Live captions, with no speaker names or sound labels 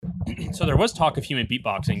So there was talk of human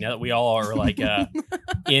beatboxing. Now that we all are like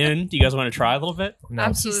in, do you guys want to try a little bit? No.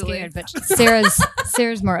 I'm too scared, but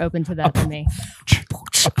Sarah's more open to that than me.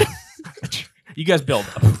 You guys build.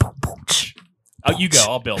 Oh, you go.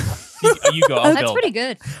 I'll build. You go. I'll That's build. pretty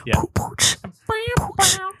good. Yeah.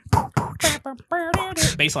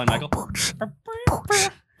 Baseline, Michael.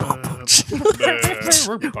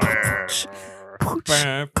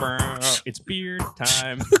 It's beer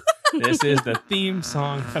time. This is the theme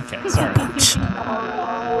song. Okay, sorry.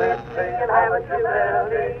 We're singing Haven't You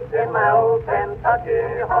Melody in my old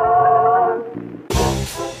Kentucky home.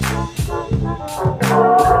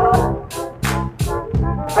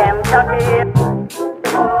 Kentucky.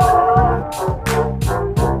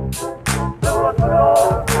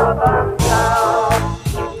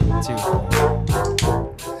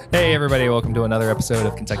 Hey everybody, welcome to another episode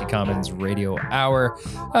of Kentucky Commons Radio Hour.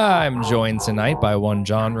 I'm joined tonight by one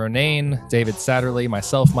John Ronayne, David Satterley,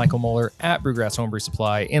 myself, Michael Moeller at Brewgrass Homebrew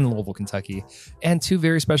Supply in Louisville, Kentucky, and two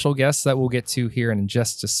very special guests that we'll get to here in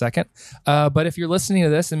just a second. But if you're listening to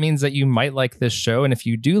this, it means that you might like this show, and if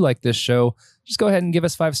you do like this show, just go ahead and give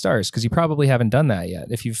us 5 stars, because you probably haven't done that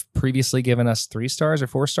yet. If you've previously given us 3 stars or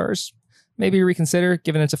 4 stars, maybe reconsider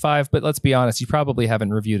giving it to 5, but let's be honest, you probably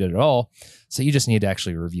haven't reviewed it at all. So you just need to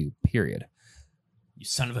actually review, period. You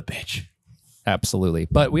son of a bitch. Absolutely.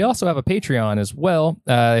 But we also have a Patreon as well.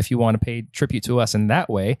 If you want to pay tribute to us in that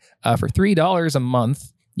way, for $3 a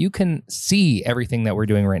month, you can see everything that we're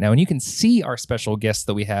doing right now. And you can see our special guests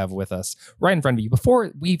that we have with us right in front of you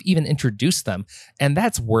before we've even introduced them. And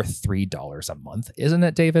that's worth $3 a month, isn't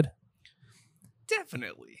it, David?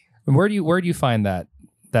 Definitely. And where do you find that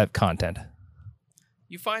content?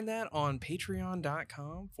 You find that on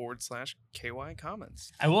patreon.com/KY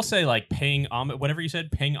Commons. I will say, like, paying homage, whatever you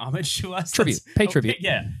said, paying homage to us. Tribute. Pay tribute.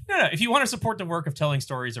 Yeah. No. If you want to support the work of telling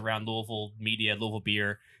stories around Louisville media, Louisville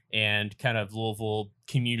beer, and kind of Louisville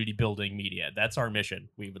community building media, that's our mission.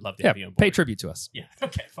 We would love to have you on board. Pay tribute to us. Yeah.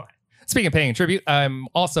 Okay, fine. Speaking of paying tribute, I'm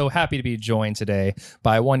also happy to be joined today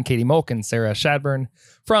by one Katie Molk and Sarah Shadburn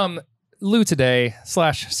from Lou Today /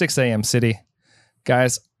 6 a.m. City.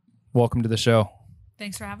 Guys, welcome to the show.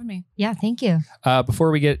 thanks for having me. Yeah, thank you. Before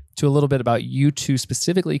we get to a little bit about you two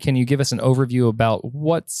specifically, can you give us an overview about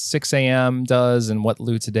what 6 a.m. does and what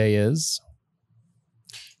Lou Today is?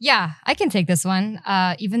 Yeah, I can take this one,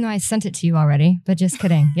 even though I sent it to you already, but just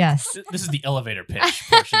kidding. Yes. This is the elevator pitch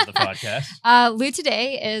portion of the podcast. Lou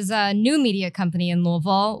Today is a new media company in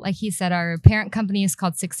Louisville. Like he said, our parent company is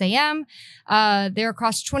called 6 a.m. They're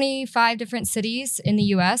across 25 different cities in the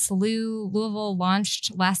U.S. Louisville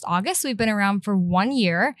launched last August. We've been around for 1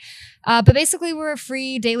 year. But basically, we're a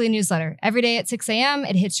free daily newsletter. Every day at 6 a.m.,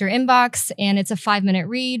 it hits your inbox, and it's a 5-minute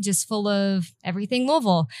read just full of everything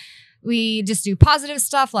Louisville. We just do positive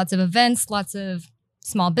stuff, lots of events, lots of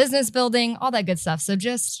small business building, all that good stuff. So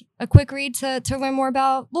just a quick read to learn more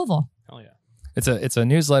about Louisville. Hell yeah. It's a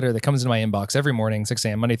newsletter that comes into my inbox every morning, 6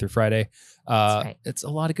 a.m., Monday through Friday. That's right. It's a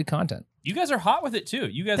lot of good content. You guys are hot with it too.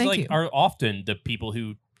 You guys Thank you. are often the people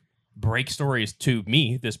who break stories to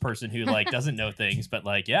me, this person who like doesn't know things, but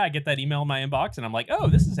like, yeah, I get that email in my inbox and I'm like, oh,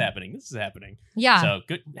 this is happening. This is happening. Yeah. So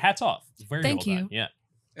good. Hats off. Very Thank well you. done. Yeah.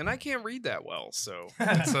 And I can't read that well, so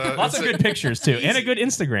Lots of good pictures too, and a good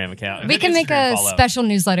Instagram account. We Good can make Instagram a follow. special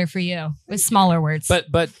newsletter for you with smaller words.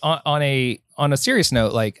 But on a serious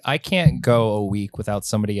note, like I can't go a week without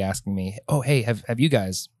somebody asking me, "Oh, hey, have you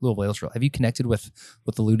guys Louisville Ale Trail? Have you connected with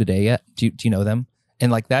the Lou Today yet? Do you know them?" And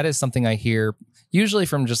like that is something I hear usually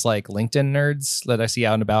from just like LinkedIn nerds that I see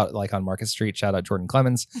out and about, like on Market Street. Shout out Jordan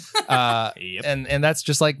Clemens. Yep. And that's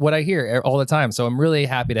just like what I hear all the time. So I'm really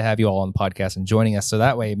happy to have you all on the podcast and joining us. So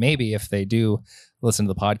that way, maybe if they do listen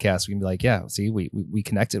to the podcast, we can be like, yeah, see, we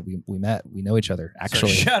connected, we met, we know each other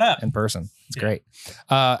actually shut up. in person. It's Yeah. great.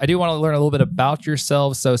 I do want to learn a little bit about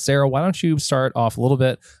yourselves. So Sarah, why don't you start off a little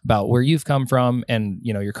bit about where you've come from and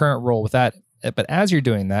your current role with that. But as you're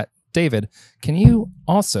doing that, David, can you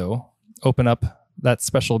also open up that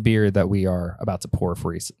special beer that we are about to pour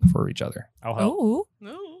for each other? I'll help. Oh,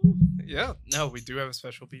 No, we do have a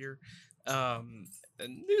special beer. A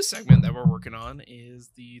new segment that we're working on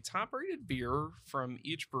is the top rated beer from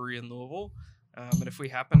each brewery in Louisville. And if we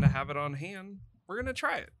happen to have it on hand, we're going to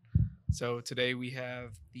try it. So today we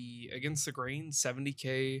have the Against the Grain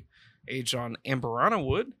 70K aged on Amburana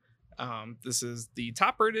wood. This is the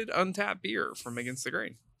top rated untapped beer from Against the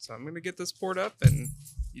Grain. So I'm going to get this poured up and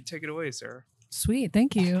you take it away, Sarah. sweet.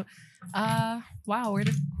 Thank you. Wow,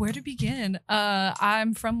 where to begin?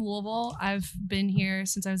 I'm from Louisville. I've been here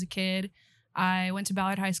since I was a kid. I went to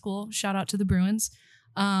Ballard High School. Shout out to the Bruins.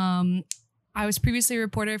 I was previously a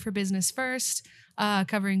reporter for Business First.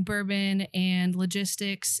 covering bourbon and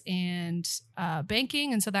logistics and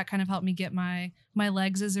banking. And so that kind of helped me get my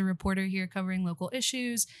legs as a reporter here, covering local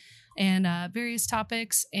issues and various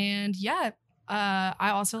topics. And yeah, I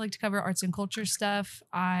also like to cover arts and culture stuff.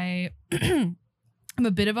 I'm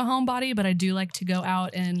a bit of a homebody, but I do like to go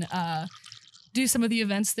out and do some of the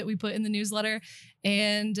events that we put in the newsletter.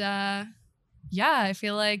 And yeah, I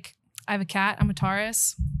feel like I have a cat. I'm a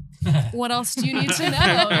Taurus. What else do you need to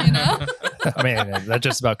know? You know, I mean, that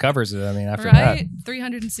just about covers it. I mean, after right?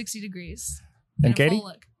 360 degrees. And In a full Katie?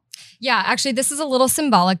 look. Yeah, actually, this is a little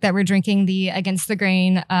symbolic that we're drinking the Against the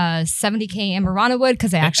Grain 70K Amberana wood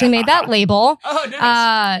because I actually made that label. Oh,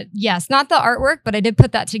 nice. Yes, not the artwork, but I did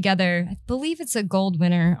put that together. I believe it's a gold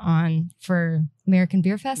winner for American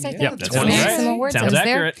Beer Fest, I think. Yep, That's Sounds Won right. some awards. I Sounds was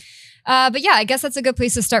there. accurate. But yeah, I guess that's a good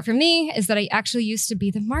place to start for me is that I actually used to be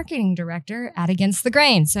the marketing director at Against the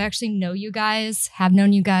Grain. So I actually know you guys, have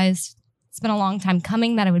known you guys. It's been a long time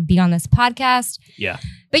coming that I would be on this podcast. Yeah.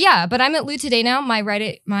 But I'm at Lou today now.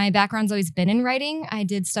 My background's always been in writing. I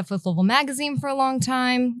did stuff with Louisville Magazine for a long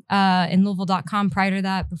time, and Louisville.com prior to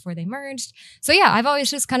that before they merged. So yeah, I've always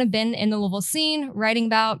just kind of been in the Louisville scene, writing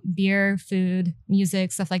about beer, food,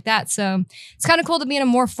 music, stuff like that. So it's kind of cool to be in a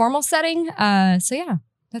more formal setting. So yeah,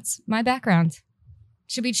 that's my background.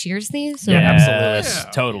 Should we cheers these? Or- Yeah, absolutely. Yes,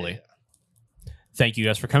 totally. Thank you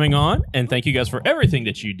guys for coming on, and thank you guys for everything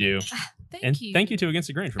that you do. Thank you. Thank you to Against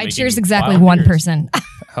the Grain for I making cheers exactly wild one beers. person.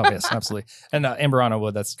 Oh, yes, absolutely. And Amberana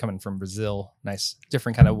wood, that's coming from Brazil. Nice,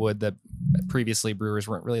 different kind of wood that previously brewers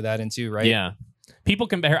weren't really that into, right? Yeah. People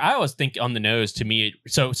compare. I always think on the nose to me.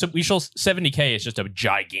 So we shall 70K is just a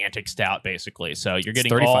gigantic stout, basically. So you're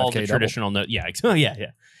getting all 35K the double. traditional note. Yeah.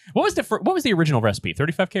 Yeah. What was the original recipe?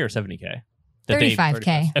 35K or 70K? That they-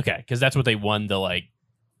 35K. Okay, because that's what they won the like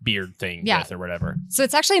beard thing Yeah. with or whatever. So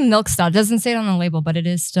it's actually milk stout. It doesn't say it on the label, but it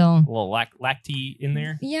is still. A little lactee in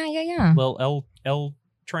there. Yeah. Little L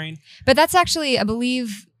train. But that's actually, I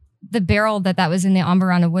believe, the barrel that was in the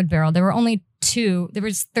Amberana wood barrel. There were only 2. There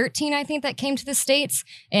was 13, I think, that came to the States,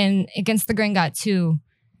 and Against the Grain got 2.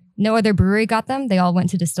 No other brewery got them. They all went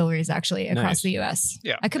to distilleries, actually, across Nice. the U.S.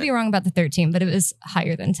 Yeah. I could be wrong about the 13, but it was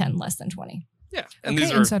higher than 10, less than 20. Yeah, and Okay,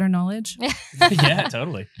 these are insider knowledge. Yeah,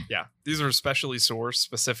 totally. these are specially sourced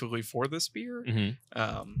specifically for this beer.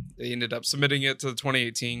 They ended up submitting it to the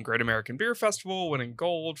 2018 Great American Beer Festival, winning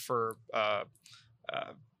gold for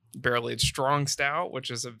barrel aged strong stout, which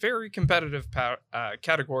is a very competitive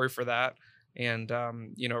category for that. And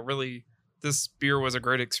really, this beer was a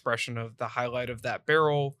great expression of the highlight of that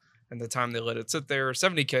barrel and the time they let it sit there.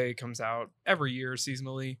 70K comes out every year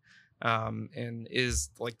seasonally. And is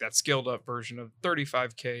like that scaled up version of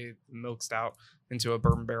 35K milk stout into a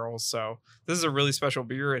bourbon barrel. So this is a really special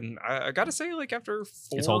beer, and I gotta say, like after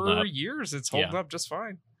It's holding 4 up. years, it's holding up just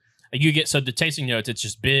fine. You get the tasting notes. It's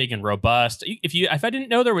just big and robust. If I didn't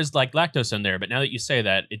know there was like lactose in there, but now that you say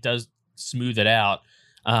that, it does smooth it out.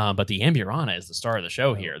 But the Amberana is the star of the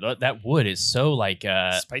show here. That wood is so like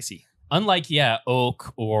Spicy. unlike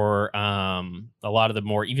oak or a lot of the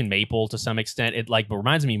more even maple to some extent. It like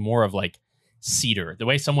reminds me more of like cedar. The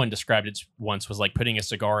way someone described it once was like putting a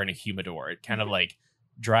cigar in a humidor. It kind of like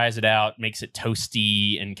dries it out, makes it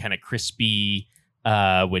toasty and kind of crispy,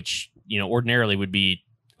 which ordinarily would be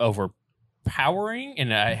overpowering.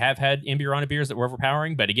 And I have had Amberana beers that were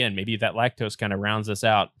overpowering, but again, maybe that lactose kind of rounds this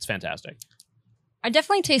out. It's fantastic. I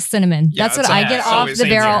definitely taste cinnamon. Yeah, That's what it's I yeah, get it's off always the same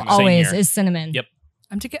barrel. here, same Always here. is cinnamon. Yep.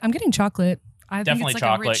 I'm getting chocolate. I Definitely think it's like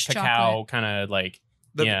chocolate, a rich cacao, chocolate. kind of like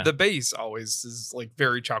The base always is like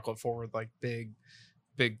very chocolate forward, like big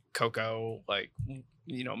cocoa, like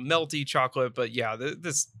melty chocolate. But yeah,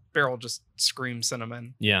 this barrel just screams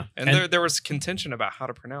cinnamon. yeah. And there was contention about how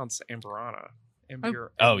to pronounce Amberana.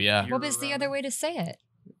 Oh, yeah. What was the other way to say it?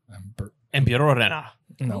 Amberana.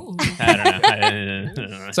 No. Ooh. I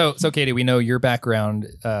don't know. So Katie, we know your background,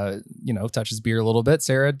 touches beer a little bit.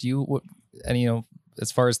 Sarah, do you,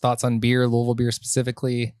 as far as thoughts on beer, Louisville beer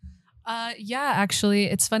specifically? Yeah, actually,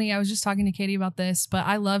 it's funny. I was just talking to Katie about this, but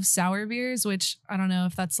I love sour beers, which I don't know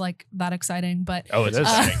if that's like that exciting, but Oh, it is.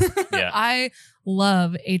 Yeah. I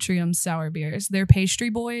love Atrium sour beers. Their pastry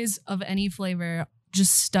boys of any flavor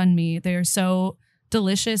just stun me. They're so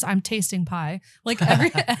delicious. I'm tasting pie. Like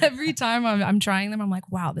every time I'm trying them, I'm like,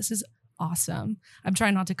 wow, this is awesome. I'm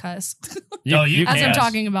trying not to cuss No, you as can. I'm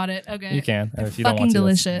talking about it. Okay. You can. If you Fucking don't want to.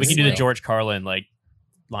 delicious. We can do the Like- George Carlin like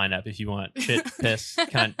lineup if you want. Shit, piss,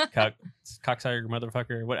 cunt, cocksucker,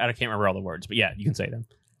 motherfucker. What I can't remember all the words, but yeah, you can say them.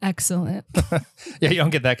 Excellent. Yeah, you don't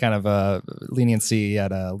get that kind of leniency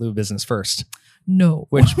at Lou Business First. No.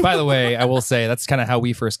 Which, by the way, I will say that's kind of how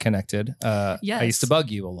we first connected. I Yes. used to bug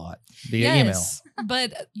you a lot via email.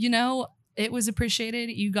 But it was appreciated.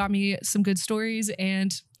 You got me some good stories,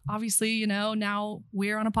 and obviously, you know, now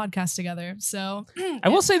we're on a podcast together. So I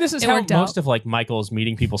will say this is it how worked most out. of like Michael's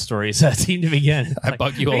meeting people stories seem to begin. I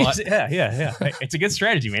bug you a lot. Yeah. It's a good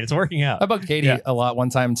strategy, man. It's working out. I bugged Katie Yeah. a lot one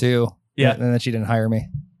time too. Yeah. And then she didn't hire me.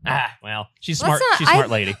 Well, she's Let's smart. not- She's a smart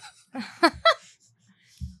lady.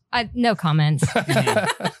 No comments.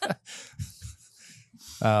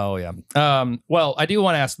 Oh yeah. Well, I do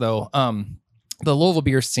want to ask though, the Louisville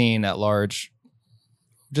beer scene at large,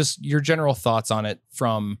 just your general thoughts on it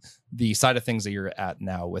from the side of things that you're at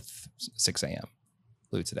now with 6 a.m.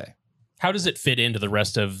 Lou today. How does it fit into the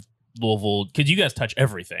rest of Louisville? Because you guys touch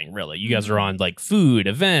everything, really. You guys Mm-hmm. are on like food,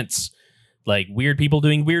 events, like weird people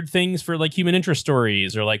doing weird things for like human interest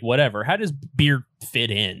stories or like whatever. How does beer fit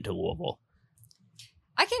into Louisville?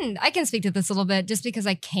 I can speak to this a little bit just because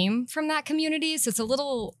I came from that community. So it's a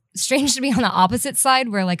little strange to be on the opposite side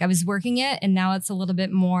where like I was working it and now it's a little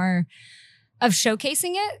bit more of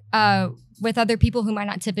showcasing it with other people who might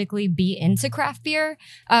not typically be into craft beer.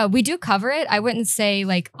 We do cover it. I wouldn't say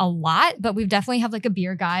like a lot, but we definitely have like a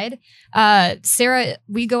beer guide. Sarah,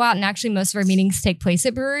 we go out and actually most of our meetings take place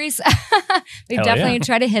at breweries. We Hell definitely yeah.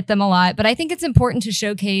 try to hit them a lot, but I think it's important to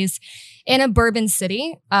showcase in a bourbon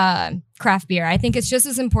city, craft beer. I think it's just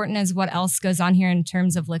as important as what else goes on here in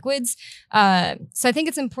terms of liquids. So I think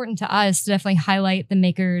it's important to us to definitely highlight the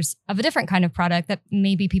makers of a different kind of product that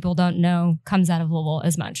maybe people don't know comes out of Louisville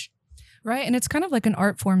as much. Right. And it's kind of like an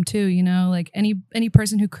art form too, you know, like any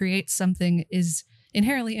person who creates something is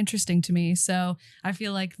inherently interesting to me. So I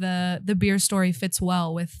feel like the beer story fits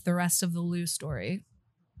well with the rest of the Lou story.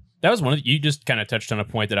 That was one of you just kind of touched on a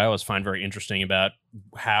point that I always find very interesting about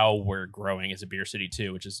how we're growing as a beer city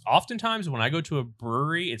too, which is oftentimes when I go to a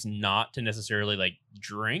brewery, it's not to necessarily like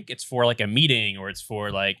drink. It's for like a meeting or it's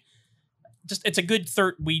for like just it's a good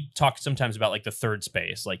third. We talk sometimes about like the third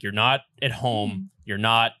space. Like you're not at home, you're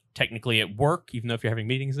not technically at work, even though if you're having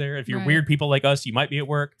meetings there. If you're Right. weird people like us, you might be at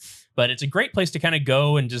work. But it's a great place to kind of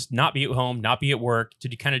go and just not be at home, not be at work,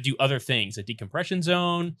 to kind of do other things, a decompression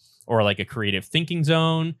zone or like a creative thinking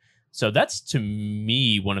zone. So that's to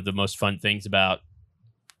me one of the most fun things about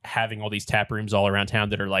having all these tap rooms all around town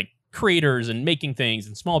that are like creators and making things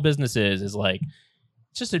and small businesses is like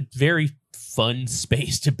it's just a very fun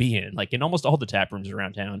space to be in. Like in almost all the tap rooms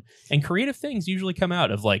around town, and creative things usually come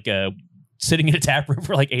out of like sitting in a tap room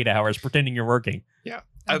for like 8 hours pretending you're working. Yeah.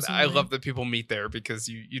 I Absolutely. love that people meet there because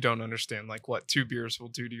you don't understand like what 2 beers will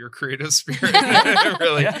do to your creative spirit.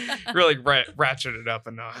 really ratchet it up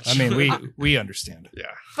a notch. I mean, we understand. yeah.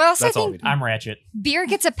 But also That's I all think we do. I'm Ratchet. beer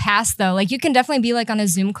gets a pass though. Like you can definitely be like on a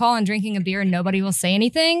Zoom call and drinking a beer and nobody will say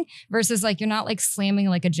anything versus like you're not like slamming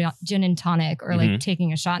like a gin and tonic or like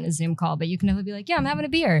taking a shot in a Zoom call, but you can definitely be like, yeah, I'm having a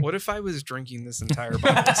beer. What if I was drinking this entire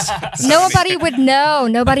bottle? Nobody would know.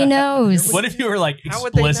 Nobody knows. What if you were like How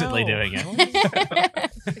would they explicitly know? doing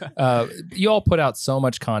it? You all put out so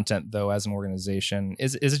much content though as an organization.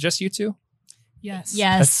 Is it just you two? Yes.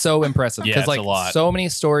 Yes. That's so impressive. Yeah, Because it's like a lot. so many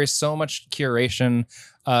stories, so much curation.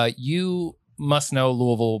 You must know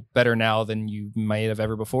Louisville better now than you might have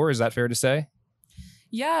ever before. Is that fair to say?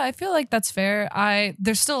 Yeah, I feel like that's fair.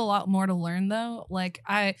 There's still a lot more to learn though. Like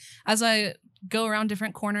as I go around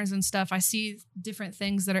different corners and stuff, I see different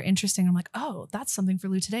things that are interesting. I'm like, oh, that's something for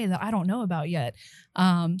Lou today that I don't know about yet.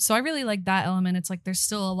 So I really like that element. It's like there's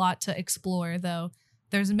still a lot to explore though.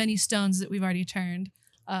 There's many stones that we've already turned.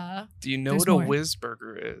 Do you know There's what a more. whiz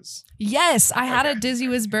burger is? Yes, I had a Okay. Dizzy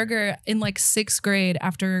Whiz Burger in like 6th grade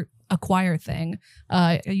after a choir thing.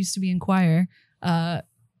 I used to be in choir.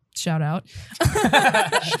 Shout out.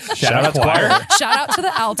 Shout out choir. Shout out to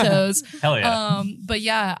the altos. Hell yeah. But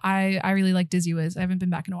yeah, I really like Dizzy Whiz. I haven't been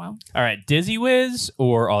back in a while. All right, Dizzy Whiz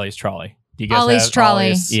or Ollie's Trolley? Do you guys Ollie's have Trolley.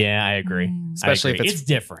 Ollie's? Yeah, I agree. Mm. Especially I agree. if it's- it's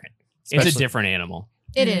different. It's a Especially- different animal.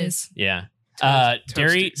 It is. Yeah. Toast-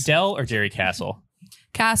 Dairy Toasties. Dell or Dairy Castle?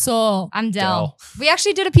 Castle. I'm Del. Del. We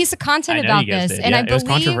actually did a piece of content I know about you guys this, did. and Yeah, I it was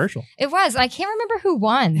believe controversial. it was. I can't remember who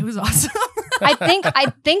won. It was awesome.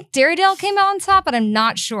 I think Dairy Dale came out on top, but I'm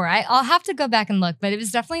not sure. I'll have to go back and look, but it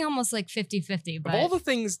was definitely almost like 50-50. Of But all the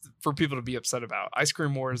things for people to be upset about, ice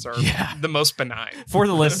cream wars are Yeah. the most benign. For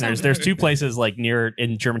the listeners, there's 2 places like near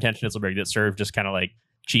in Germantown, Schnitzelberg that serve just kind of like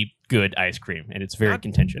cheap, good ice cream, and it's very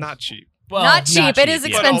contentious. Not cheap. Well, Not cheap. It is yeah.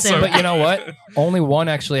 expensive. But you know what? Only one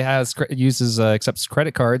actually accepts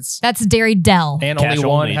credit cards, that's Dairy Dell. and Cash only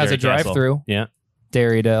one only, has a Dairy Castle. drive-through. Yeah.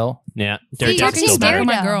 Dairy Dell. Yeah. See, Dairy you're Castle's team still Dairy better.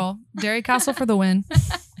 my Dale. girl. Dairy Castle for the win.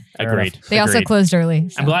 Agreed. They also Agreed. closed early.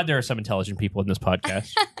 so. I'm glad there are some intelligent people in this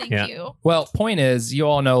podcast. Thank Yeah. you. Well, point is, you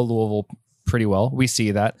all know Louisville pretty well. We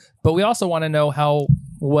see that, but we also want to know how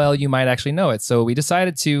well you might actually know it. So we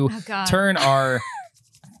decided to Oh, God. turn our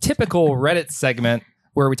typical Reddit segment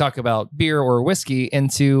where we talk about beer or whiskey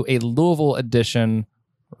into a Louisville edition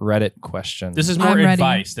Reddit question. This is more I'm ready.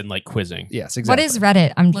 advice than like quizzing. Yes, What exactly. is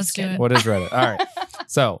Reddit? I'm Let's just do kidding. it. What is Reddit? All right.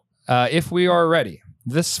 So, if we are ready,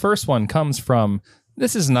 this first one comes from,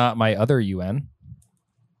 this is not my other UN.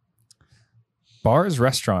 Bars,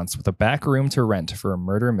 restaurants with a back room to rent for a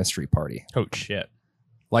murder mystery party. Oh shit.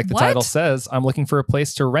 Like the What? title says, I'm looking for a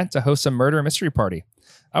place to rent to host a murder mystery party.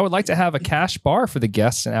 I would like to have a cash bar for the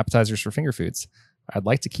guests and appetizers for finger foods. I'd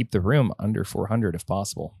like to keep the room under 400 if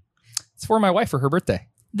possible. It's for my wife for her birthday.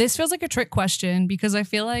 This feels like a trick question because I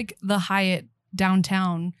feel like the Hyatt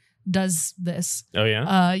downtown does this. Oh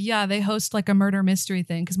yeah. Yeah, they host like a murder mystery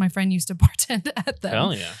thing because my friend used to bartend at them.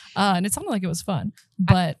 Hell yeah. And it sounded like it was fun,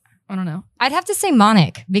 but I don't know. I'd have to say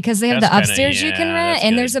Monic because they have That's the kinda- upstairs you yeah, can rent, that's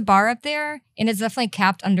and good. there's a bar up there, and it's definitely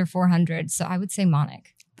capped under 400. So I would say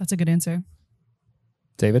Monic. That's a good answer.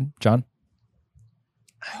 David, John?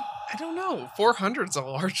 I don't know. 400 is a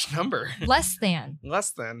large number. Less than.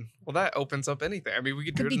 Less than. Well, that opens up anything. I mean, we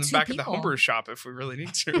could do Could it be in the two back of the people. homebrew shop if we really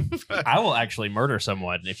need to. But I will actually murder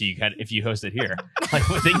someone if you host it here. Like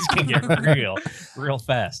things can get real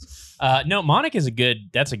fast. No, Monic is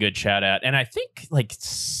that's a good shout out. And I think like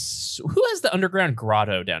who has the underground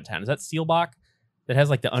grotto downtown? Is that Steelbach that has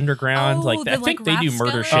like the underground? Oh, like the, I think like, they do Rathskeller?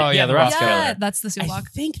 murder shit. Oh, yeah, the Rathskeller. Yeah, that's the I Sealbach.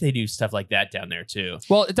 think they do stuff like that down there too.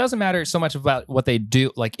 Well, it doesn't matter so much about what they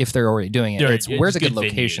do, like if they're already doing it. It's where's a good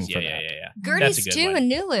location venues. for yeah, that. Yeah. Gertie's That's a good too one. in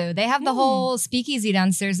Nulu. They have the whole speakeasy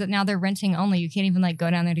downstairs that now they're renting only. You can't even like go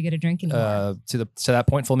down there to get a drink anymore. To that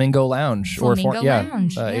point, Flamingo Lounge Flamingo yeah,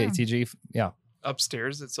 Lounge, yeah. ATG, yeah.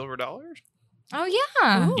 upstairs at Silver Dollar. Oh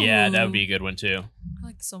yeah. Ooh. Yeah, that would be a good one too. I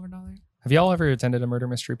like the silver dollar. Have y'all ever attended a murder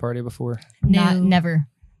mystery party before? Not No. never.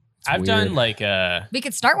 I've weird. done like We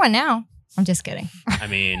could start one now. I'm just kidding. I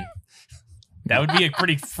mean, that would be a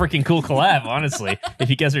pretty freaking cool collab, honestly, if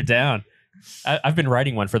you guys are down. I've been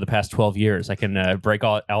writing one for the past 12 years. I can break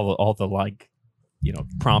all the like,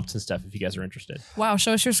 prompts and stuff if you guys are interested. Wow,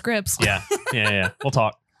 show us your scripts. Yeah. We'll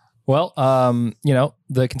talk. Well,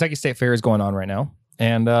 the Kentucky State Fair is going on right now.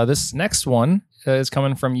 And this next one is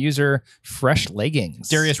coming from user Fresh Leggings.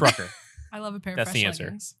 Darius Rucker. I love a pair That's of the fresh answer.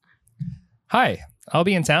 leggings. Hi, I'll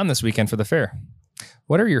be in town this weekend for the fair.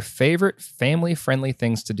 What are your favorite family-friendly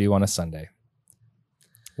things to do on a Sunday?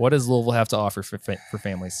 What does Louisville have to offer for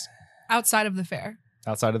families Outside of the fair.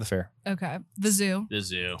 outside of the fair? Okay. The zoo. The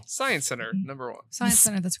zoo. Science Center, number 1. Science The-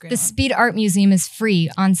 Center, that's great. The one. Speed Art Museum is free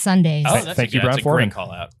on Sundays. Oh, Thank that's you, Brown that's a Foreman. great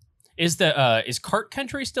call out. Is Cart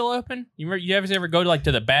Country still open? You guys ever go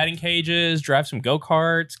to the batting cages, drive some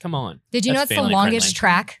go-karts? Come on. Did you know That's it's the family longest friendly.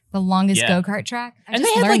 track? The longest Yeah. go-kart track? I And they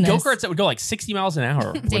just had like learned go-karts this. that would go like 60 miles an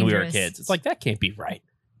hour when we were Dangerous. kids. It's like, that can't be right.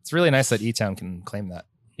 It's really nice that E-Town can claim that.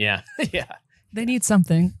 Yeah. Yeah. They need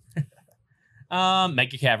something.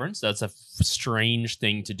 Mega Caverns. That's a strange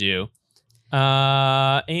thing to do.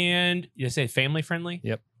 And you say family friendly?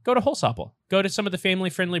 Yep. Go to Holsapple. Go to some of the family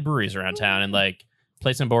friendly breweries around town and like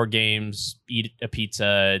play some board games, eat a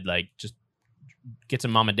pizza, like just get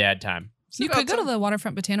some mom and dad time. You could go to the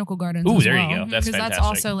Waterfront Botanical Gardens. Ooh, as there you well, go. That's because that's fantastic.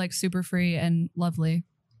 also like super free and lovely.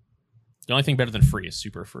 The only thing better than free is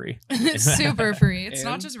super free. Super free. It's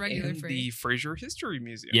not And- just regular and free. The Fraser History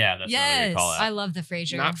Museum. Yeah, that's another good call Yes, out. I love the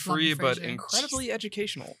Fraser. Not love free, the but Fraser. incredibly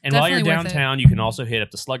educational. And while you're Definitely worth it. downtown, you can also hit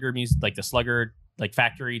up the Slugger like the Slugger like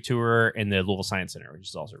factory tour and the Louisville Science Center, which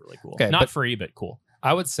is also really cool. Okay, Not but- free, but cool.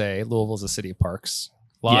 I would say Louisville's a city of parks.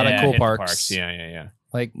 A lot Yeah, of cool hit the parks. Yeah.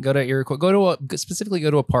 Like go to Iroquois. Specifically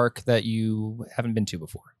go to a park that you haven't been to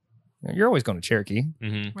before. You're always going to Cherokee.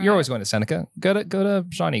 Mm-hmm. You're always going to Seneca. Go to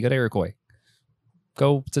Shawnee. Go to Iroquois.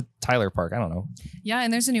 Go to Tyler Park. I don't know. Yeah,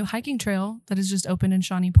 and there's a new hiking trail that is just opened in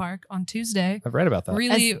Shawnee Park on Tuesday. I've read about that.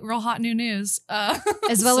 Really, real hot new news.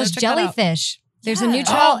 As well so as check that out. jellyfish. There's a Yeah. new Oh,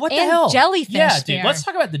 trail what the and hell? jellyfish. Yeah, dude. there. Let's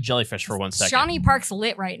talk about the jellyfish for 1 second. Shawnee Park's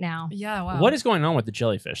lit right now. Yeah, wow. What is going on with the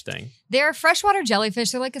jellyfish thing? They're freshwater jellyfish.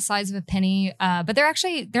 They're like the size of a penny, but they're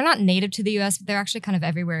not native to the U.S. But they're actually kind of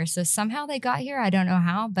everywhere. So somehow they got here. I don't know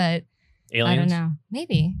how, but Aliens? I don't know.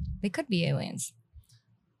 Maybe they could be aliens.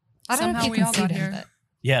 I don't know Somehow if you we can all see got them. here. But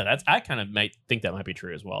Yeah, I kind of might think that might be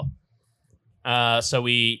true as well. So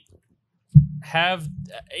we have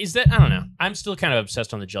I don't know. I'm still kind of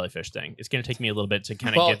obsessed on the jellyfish thing. It's going to take me a little bit to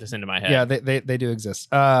kind of Well, get this into my head. Yeah, they do exist.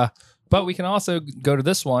 But we can also go to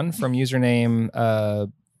this one from username.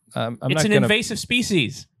 It's an invasive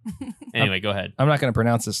species. Anyway, go ahead. I'm not going to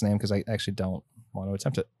pronounce this name because I actually don't want to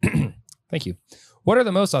attempt it. Thank you. What are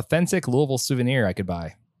the most authentic Louisville souvenir I could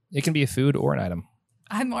buy? It can be a food or an item.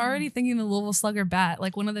 I'm already thinking the Louisville Slugger bat,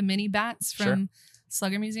 like one of the mini bats from Sure.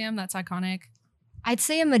 Slugger Museum. That's iconic. I'd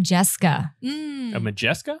say a Majeska. A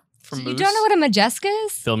Majeska? from You Moose. don't know what a Majeska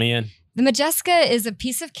is? Fill me in. The Majeska is a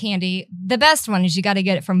piece of candy. The best one is you got to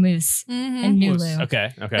get it from Moose and Moose. Nulu.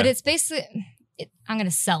 Okay. But it's basically, I'm going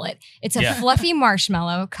to sell it. It's a Yeah. fluffy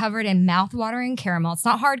marshmallow covered in mouth-watering caramel. It's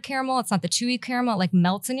not hard caramel. It's not the chewy caramel. It like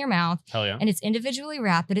melts in your mouth. Hell yeah. And it's individually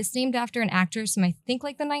wrapped. But it's named after an actress from, I think,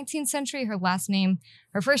 like the 19th century. Her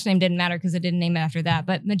first name didn't matter because it didn't name it after that.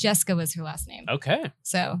 But Majeska was her last name. Okay.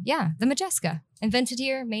 So, yeah, the Majeska. Invented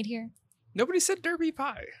here, made here. Nobody said Derby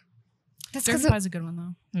pie. That's Derby because pie's a good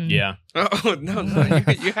one though. Yeah. Oh no,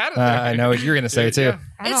 you had it. There. I know what you're going to say too. Yeah.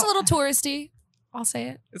 It's a little touristy. I'll say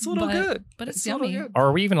it. It's a little but, good. but it's a little yummy. good.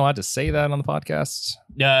 Are we even allowed to say that on the podcast?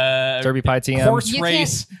 Derby Pie TM?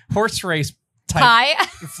 horse race type pie.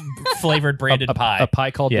 flavored branded a pie. A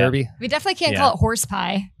pie called Yeah. Derby? We definitely can't Yeah. call it horse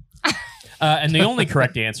pie. And the only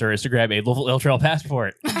correct answer is to grab a Louisville Trail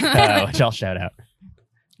passport, which I'll shout out.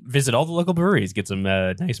 Visit all the local breweries, get some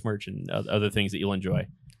nice merch and other things that you'll enjoy.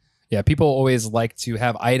 Yeah, people always like to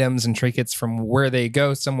have items and trinkets from where they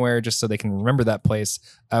go somewhere just so they can remember that place.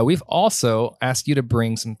 We've also asked you to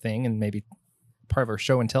bring something and maybe part of our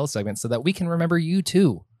show and tell segment so that we can remember you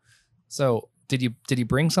too. So did you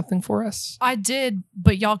bring something for us? I did,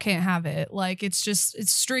 but y'all can't have it. Like it's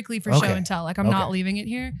strictly for show Okay. and tell. Like I'm not leaving it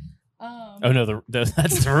here. Oh no,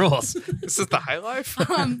 that's the rules. This is the high life.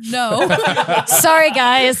 No. Sorry,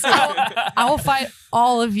 guys. I will fight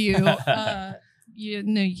all of you. You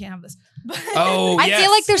can't have this. Oh, I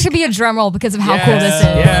feel like there should be a drum roll because of how cool this is.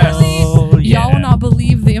 Yes. Oh, yeah. Y'all will not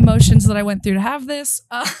believe the emotions that I went through to have this.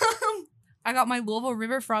 I got my Louisville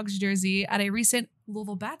River Frogs jersey at a recent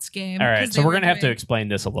Louisville Bats game. All right, 'cause so they we're were gonna have to doing- explain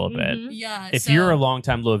this a little bit. Mhm. Yeah. If so- you're a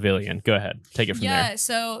longtime Louisvillian, go ahead, take it from there.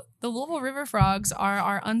 So the Louisville River Frogs are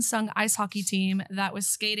our unsung ice hockey team that was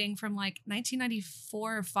skating from like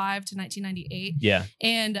 1994 or 5 to 1998. Yeah,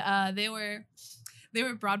 And they were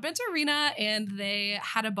Broadbent Arena, and they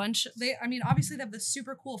had a bunch. Obviously they have the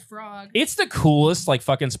super cool frog. it's the coolest like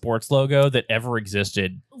fucking sports logo that ever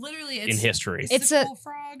existed Literally, in it's history. It's a- a cool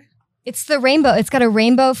frog. It's the rainbow. It's got a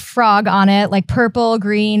rainbow frog on it, like purple,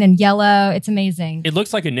 green, and yellow. It's amazing. It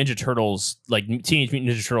looks like a Ninja Turtles, like Teenage Mutant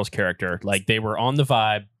Ninja Turtles character. Like they were on the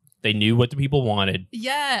vibe. They knew what the people wanted,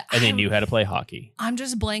 Yeah, and they knew how to play hockey. I'm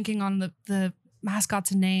just blanking on the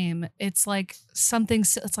mascot's name. It's like something.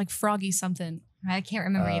 It's like Froggy something. I can't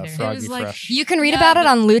remember either. Froggy was like- Fresh. You can read Yeah, about it but-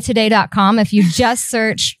 on loottoday.com if you just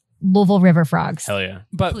search Louisville River Frogs. Hell yeah!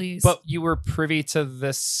 But Please. but you were privy to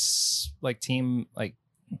this like team, like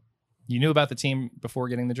you knew about the team before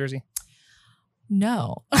getting the jersey?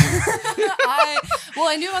 No.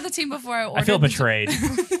 I knew about the team before I ordered. I feel the- betrayed.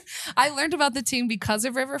 I learned about the team because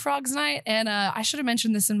of River Frogs Night, and I should have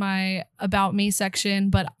mentioned this in my About Me section,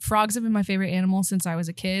 but frogs have been my favorite animal since I was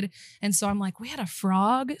a kid, and so I'm like, we had a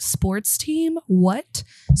frog sports team? What?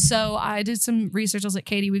 So I did some research. I was like,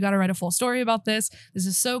 Katie, we got to write a full story about this. This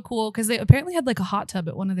is so cool, because they apparently had like a hot tub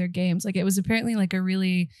at one of their games. Like it was apparently like a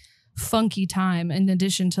really funky time in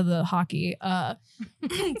addition to the hockey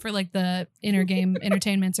for like the inner game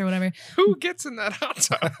entertainments or whatever. Who gets in that hot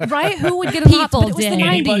tub? Right? Who would get in the hot tub? People It was the did.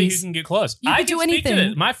 Anybody who 90s. can get close. You I could can do speak to anything.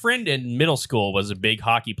 this. My friend in middle school was a big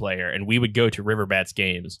hockey player, and we would go to River Bats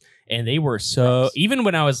games, and they were so. Even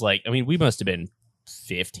when I was like, we must have been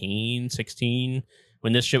 15, 16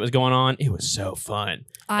 when this shit was going on. It was so fun.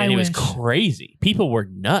 And it was crazy. People were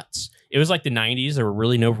nuts. It was like the 90s. There were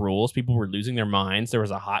really no rules. People were losing their minds. There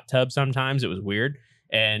was a hot tub sometimes. It was weird.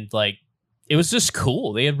 And like, it was just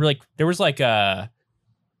cool. They had like, there was like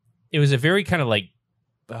it was a very kind of like,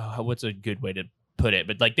 what's a good way to put it?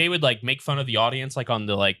 But like, they would like make fun of the audience, like on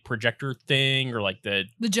the like projector thing or like the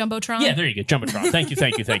Jumbotron. yeah, there you go. Jumbotron. Thank you.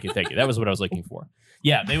 That was what I was looking for.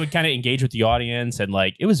 Yeah, they would kind of engage with the audience and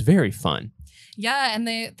like, it was very fun. Yeah, and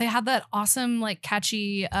they had that awesome like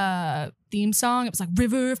catchy theme song. It was like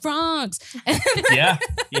River Frogs. Yeah.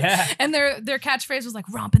 And their catchphrase was like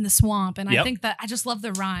romp in the swamp. And I Yep. think that I just love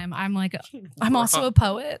the rhyme. I'm also a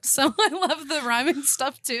poet, so I love the rhyming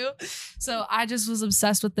stuff too. So I just was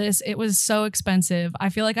obsessed with this. It was so expensive. I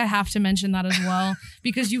feel like I have to mention that as well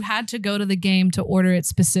because you had to go to the game to order it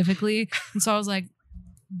specifically. And so I was like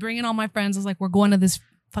bringing all my friends. I was like, we're going to this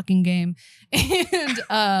fucking game. And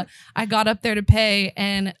I got up there to pay,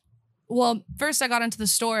 and well, first I got into the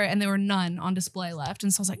store and there were none on display left.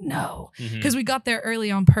 And so I was like, no, Mhm. because we got there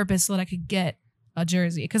early on purpose so that I could get a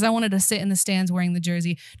jersey, because I wanted to sit in the stands wearing the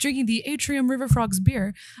jersey, drinking the Atrium River Frogs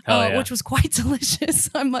beer, Hell yeah. which was quite delicious,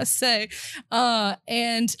 I must say.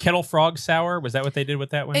 And Kettle Frog Sour, was that what they did with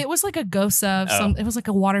that one? it was like a gosa, Oh. it was like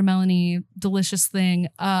a watermelon-y delicious thing.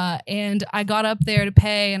 And I got up there to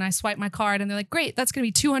pay and I swiped my card and they're like, great, that's gonna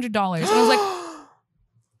be $200. And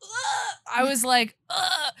I was like,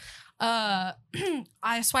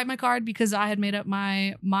 I swiped my card because I had made up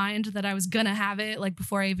my mind that I was gonna have it like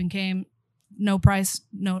before I even came. No price,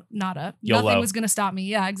 no nada. YOLO. Nothing was gonna stop me.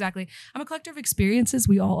 Yeah, exactly. I'm a collector of experiences.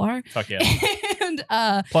 We all are. Fuck yeah. And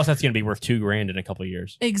Plus, that's gonna be worth $2,000 in a couple of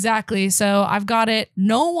years. exactly. So I've got it.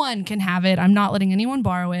 No one can have it. I'm not letting anyone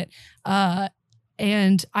borrow it.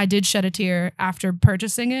 And I did shed a tear after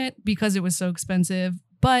purchasing it because it was so expensive,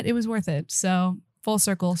 but it was worth it. So full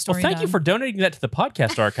circle story. Well, thank you done. for donating that to the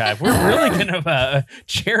podcast archive. We're really gonna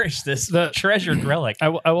cherish this treasured relic.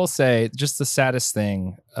 I will say, just the saddest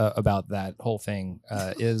thing about that whole thing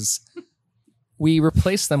is we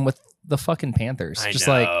replaced them with the fucking Panthers. I Just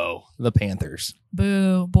know. like the Panthers.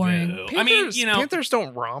 Boo, boring. Boo. I mean, you know, Panthers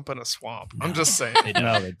don't romp in a swamp. I'm just saying. They don't.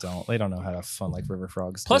 No, they don't. They don't know how to have fun like river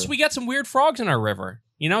frogs. Plus, do. we got some weird frogs in our river.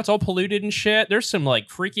 You know, it's all polluted and shit. There's some like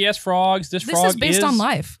freaky ass frogs. This This frog is based on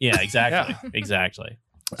life. Yeah, exactly, exactly.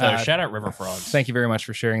 So shout out river frogs. Thank you very much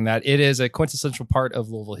for sharing that. It is a quintessential part of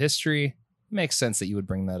Louisville history. Makes sense that you would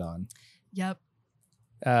bring that on. Yep.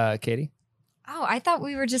 Katie? Oh, I thought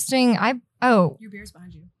we were just doing. Your beer's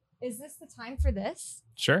behind you. Is this the time for this?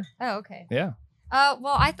 Sure. Oh, okay. Yeah.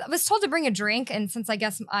 Well, I was told to bring a drink, and since I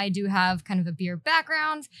guess I do have kind of a beer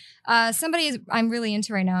background, somebody I'm really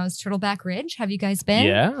into right now is Turtleback Ridge. Have you guys been?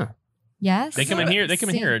 Yeah, Yes. they come in here. They come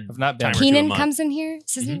in here. I've not been. Time or two a Keenan month. comes in here.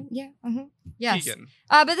 Susan, yeah. Yes. Keegan.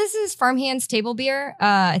 But this is Farmhands table beer.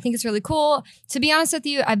 I think it's really cool. To be honest with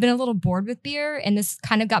you, I've been a little bored with beer, and this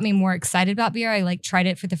kind of got me more excited about beer. I tried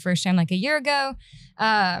it for the first time like a year ago.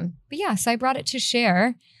 But yeah, so I brought it to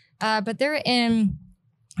share. But they're in.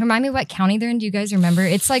 Remind me what county they're in. Do you guys remember?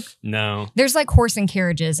 It's like No. there's like horse and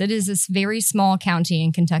carriages. It is this very small county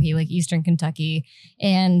in Kentucky, like Eastern Kentucky.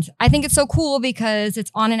 And I think it's so cool because it's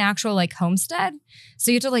on an actual like homestead.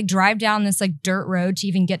 So you have to like drive down this like dirt road to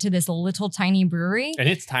even get to this little tiny brewery. And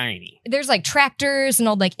it's tiny. There's like tractors and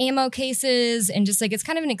old like ammo cases and just like it's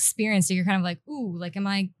kind of an experience. So you're kind of like, ooh, like am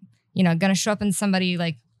I, gonna show up in somebody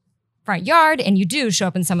like front yard? And you do show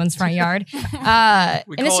up in someone's front yard. We and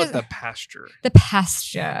it's call it just- the pasture. the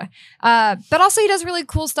pasture. But also he does really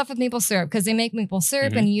cool stuff with maple syrup because they make maple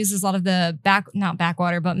syrup and he uses a lot of the not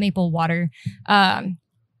backwater, but maple water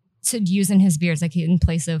to use in his beers, like in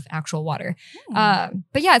place of actual water.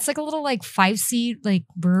 But yeah, it's like a little like 5-seat like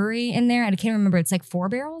brewery in there. I can't remember. It's like 4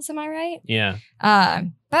 barrels. Am I right? Yeah.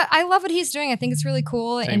 But I love what he's doing. I think it's really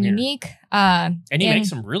cool Same and here. unique. And he makes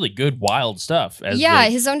some really good wild stuff.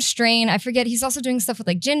 His own strain. I forget. He's also doing stuff with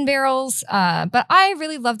like gin barrels. But I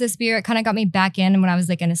really love this beer. It kind of got me back in when I was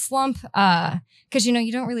like in a slump. Because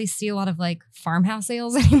you don't really see a lot of like farmhouse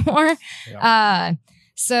ales anymore. Yeah.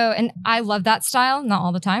 So and I love that style. Not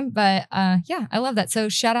all the time, but yeah, I love that. So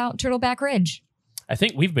shout out Turtleback Ridge. I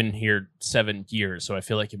think we've been here 7 years, so I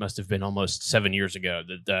feel like it must have been almost 7 years ago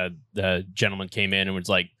that the gentleman came in and was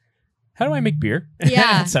like, "How do I make beer?"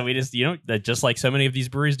 Yeah. So we just, just like so many of these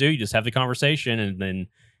breweries do, you just have the conversation, and then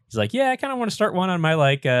he's like, "Yeah, I kind of want to start one on my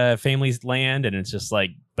like family's land," and it's just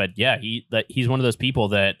like, but yeah, he's one of those people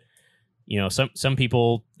that, some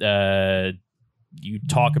people you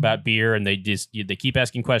talk about beer and they keep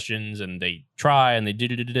asking questions and they try and they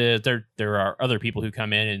do. There are other people who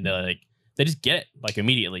come in and they just get it like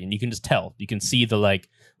immediately, and you can just tell. You can see the like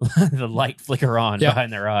the light flicker on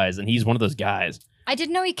behind their eyes, and he's one of those guys. I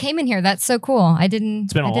didn't know he came in here. That's so cool. I didn't.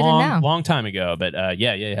 It's been a I didn't know. long time ago, but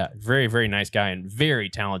yeah. Very, very nice guy and very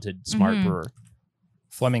talented, smart brewer.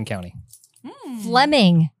 Fleming County.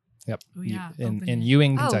 Fleming. Yep. Oh, yeah. In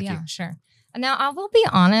Ewing, Oh Kentucky. yeah, sure. Now I will be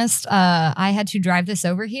honest. I had to drive this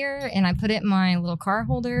over here, and I put it in my little car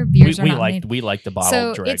holder. Beers are not made. We like the bottle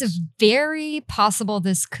So dregs. it's very possible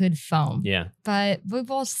this could foam. Yeah. But we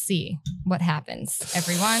will see what happens,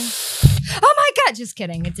 everyone. Oh my God. Just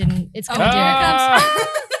kidding. It didn't. It's Oh, coming here it comes.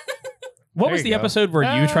 What There was you the go. episode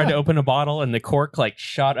where you tried to open a bottle and the cork like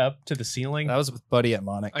shot up to the ceiling? That was with Buddy at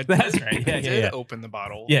Monic. That's right. Yeah, I yeah, did yeah. open the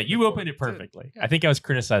bottle. Yeah, you opened it Did. perfectly. I think I was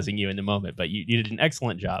criticizing you in the moment, but you did an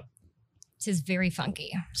excellent job. It is very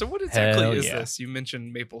funky. So what exactly Hell is yeah. this? You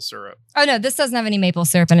mentioned maple syrup. Oh no, this doesn't have any maple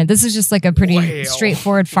syrup in it. This is just like a pretty Wow.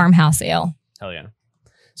 straightforward farmhouse ale. Hell yeah.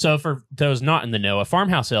 So for those not in the know, a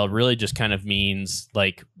farmhouse ale really just kind of means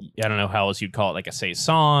like, I don't know how else you'd call it, like a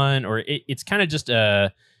saison, or it's kind of just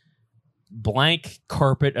a blank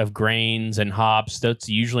carpet of grains and hops. That's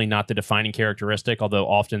usually not the defining characteristic, although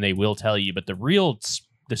often they will tell you. But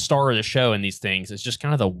the star of the show in these things is just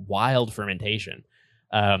kind of the wild fermentation.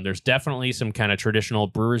 There's definitely some kind of traditional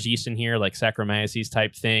brewer's yeast in here, like Saccharomyces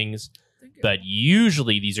type things. But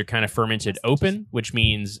usually these are kind of fermented open, which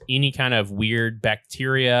means any kind of weird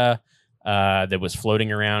bacteria that was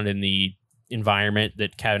floating around in the environment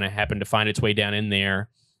that kind of happened to find its way down in there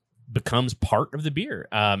becomes part of the beer.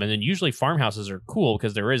 And then usually farmhouses are cool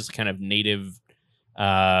because there is kind of native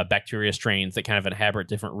bacteria strains that kind of inhabit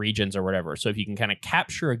different regions or whatever. So if you can kind of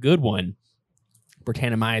capture a good one,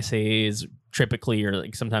 Brettanomyces, typically, or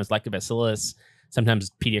like sometimes Lactobacillus,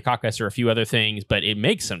 sometimes Pediococcus, or a few other things, but it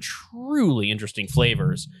makes some truly interesting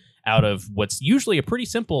flavors out of what's usually a pretty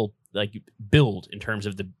simple like build in terms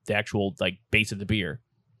of the actual like base of the beer.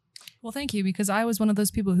 Well, thank you, because I was one of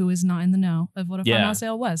those people who was not in the know of what a Yeah. farmhouse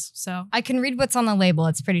ale was. So I can read what's on the label.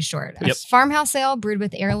 It's pretty short. A Yep. farmhouse ale brewed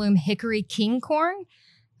with heirloom hickory king corn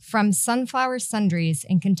from Sunflower Sundries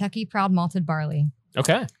in Kentucky proud malted barley.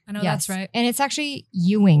 Okay. I know Yes. that's right. And it's actually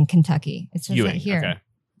Ewing, Kentucky. It says Ewing. that here. Okay.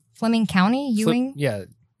 Fleming County, Ewing. Yeah.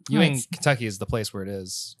 Ewing, it's- Kentucky is the place where it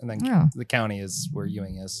is. And then Oh. the county is where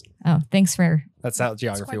Ewing is. Oh, thanks for That's how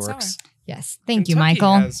geography quite works. yes. Thank you, Kentucky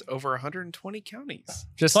Michael. has over 120 counties.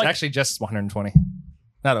 Just Like- actually just 120.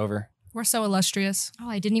 Not over. We're so illustrious. Oh,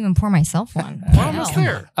 I didn't even pour myself one. We're almost Wow.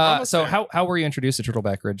 there. Almost So there. how were you introduced to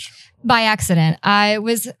Turtleback Ridge? By accident. I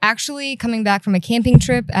was actually coming back from a camping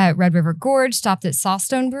trip at Red River Gorge, stopped at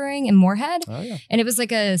Sawstone Brewing in Moorhead, Oh yeah. and it was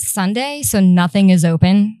like a Sunday, so nothing is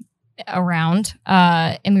open around.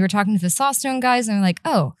 And we were talking to the Sawstone guys, and they're like,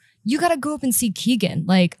 "Oh, you got to go up and see Keegan.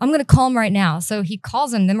 Like, I'm gonna call him right now." So he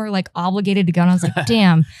calls him. Then we're like obligated to go, and I was like,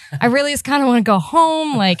 "Damn, I really just kind of want to go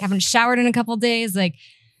home. Like, haven't showered in a couple days. Like."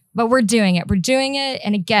 But we're doing it. We're doing it.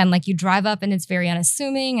 And again, like you drive up and it's very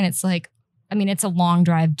unassuming. And it's like, I mean, it's a long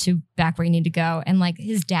drive to back where you need to go. And like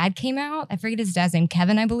his dad came out. I forget his dad's name,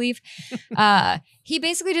 Kevin, I believe. He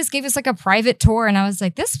basically just gave us like a private tour. And I was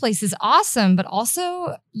like, this place is awesome. But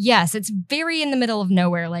also, yes, it's very in the middle of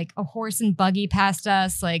nowhere. Like a horse and buggy passed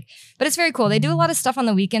us. Like, but it's very cool. They do a lot of stuff on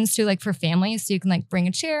the weekends too, like for families. So you can like bring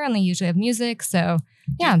a chair and they usually have music. So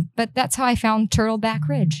yeah, but that's how I found Turtleback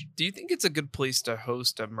Ridge. Do you think it's a good place to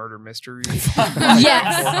host a murder mystery?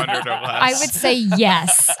 Yes. 400 or less. I would say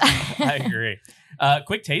yes. I agree.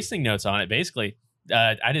 Quick tasting notes on it. Basically,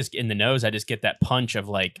 I just in the nose, I just get that punch of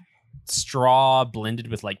like straw blended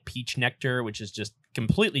with like peach nectar, which is just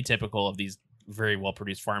completely typical of these very well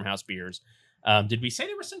produced farmhouse beers. Did we say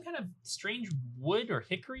there was some kind of strange wood or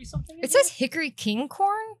hickory something? in It there? says hickory king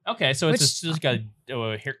corn. Okay, so it's which- just like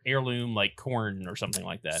a heirloom like corn or something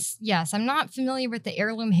like that. Yes, I'm not familiar with the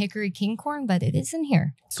heirloom hickory king corn, but it is in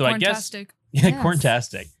here. So I guess Corntastic. yeah, Yes.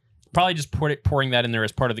 corntastic. Probably just pouring that in there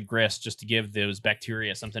as part of the grist, just to give those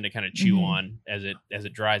bacteria something to kind of chew Mhm. on as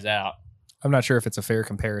it dries out. I'm not sure if it's a fair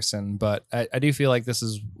comparison, but I do feel like this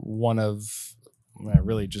is one of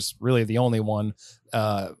really the only one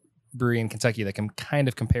brewery in Kentucky that can kind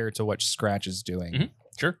of compare to what Scratch is doing Mhm.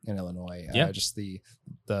 Sure. in Illinois. Yeah. Just the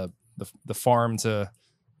farm to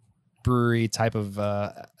brewery type of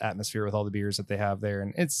atmosphere with all the beers that they have there.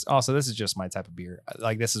 And it's also, this is just my type of beer.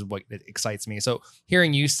 Like, this is what it excites me. So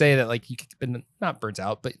hearing you say that, like, you've been not burnt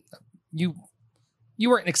out, but you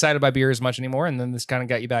weren't excited by beer as much anymore, and then this kind of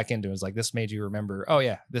got you back into it. It's like, this made you remember, oh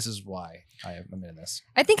yeah, this is why I'm in this.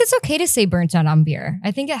 I think it's okay to say burnt out on beer. I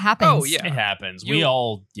think it happens. Oh, yeah. It happens. You- We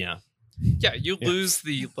all, yeah. Yeah, you Yeah. lose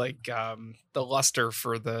the the luster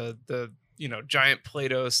for the giant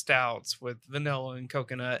Play-Doh stouts with vanilla and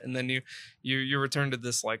coconut, and then you return to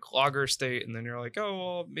this like lager state, and then you're like, oh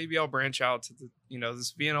well, maybe I'll branch out to the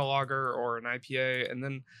this Vienna lager or an IPA, and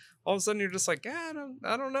then all of a sudden you're just like, I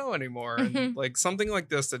don't know anymore. And like something like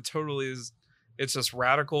this that totally is, it's just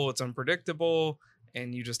radical, it's unpredictable,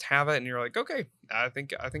 and you just have it, and you're like, okay, I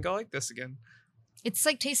think I like this again. It's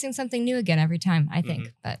like tasting something new again every time, I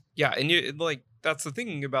think. But Yeah, and you like that's the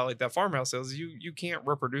thing about like that farmhouse sales. You can't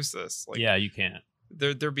reproduce this. Like Yeah, you can't.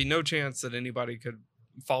 there'd be no chance that anybody could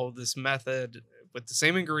follow this method with the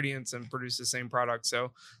same ingredients and produce the same product.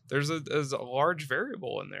 So there's a large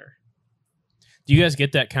variable in there. Do you guys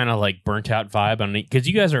get that kind of like burnt out vibe on it? Because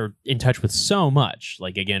you guys are in touch with so much,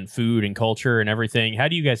 like again, food and culture and everything. How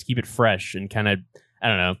do you guys keep it fresh and kind of, I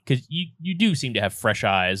don't know, because you do seem to have fresh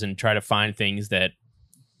eyes and try to find things that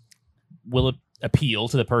will appeal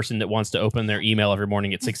to the person that wants to open their email every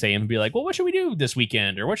morning at 6 a.m. and be like, well, what should we do this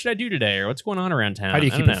weekend? Or what should I do today? Or what's going on around town? How do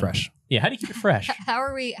you I keep don't it know. fresh? Yeah, how do you keep it fresh? how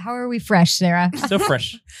are we fresh, Sarah? So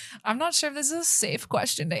fresh. I'm not sure if this is a safe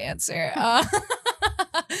question to answer.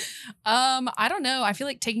 I don't know. I feel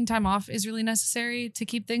like taking time off is really necessary to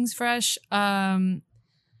keep things fresh.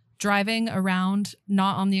 Driving around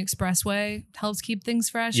not on the expressway helps keep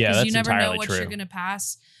things fresh Yeah, because you that's never know entirely what true. you're going to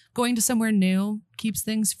pass. Going to somewhere new keeps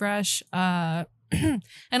things fresh. And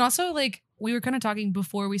also, like, we were kind of talking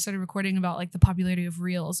before we started recording about like the popularity of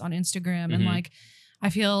Reels on Instagram. And Mhm. like, I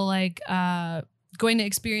feel like going to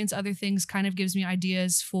experience other things kind of gives me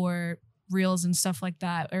ideas for Reels and stuff like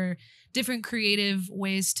that, or different creative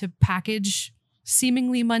ways to package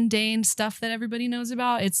seemingly mundane stuff that everybody knows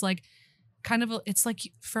about. It's like it's like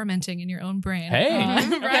fermenting in your own brain. Hey.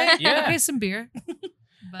 Right? Yeah. Okay, some beer. But,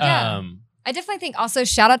 Yeah. I definitely think also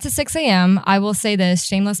shout out to 6 a.m. I will say this,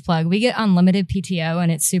 shameless plug. We get unlimited PTO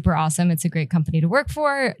and it's super awesome. It's a great company to work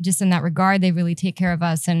for. Just in that regard, they really take care of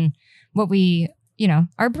us and what we,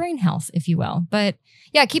 our brain health, if you will. But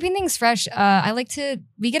yeah, keeping things fresh.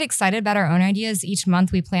 We get excited about our own ideas. Each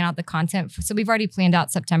month we plan out the content. So we've already planned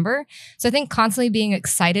out September. So I think constantly being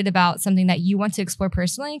excited about something that you want to explore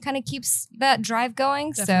personally kind of keeps that drive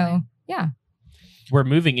going. Definitely. So yeah. We're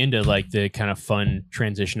moving into like the kind of fun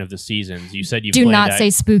transition of the seasons. You said Do not say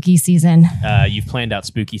spooky season. You've planned out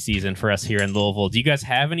spooky season for us here in Louisville. Do you guys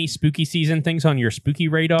have any spooky season things on your spooky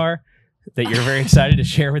radar that you're very excited to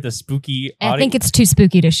share with the spooky I audience? think it's too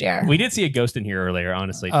spooky to share. We did see a ghost in here earlier,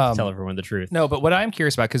 honestly, to tell everyone the truth. No, but what I'm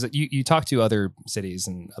curious about, because you talk to other cities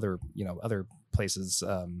and other places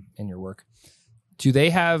in your work, do they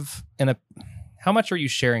have how much are you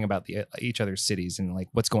sharing about each other's cities and like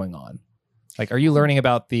what's going on? Like, are you learning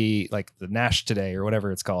about the Nash today or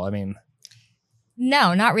whatever it's called? I mean,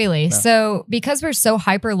 No, not really. No. So because we're so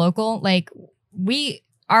hyper local, like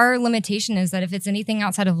our limitation is that if it's anything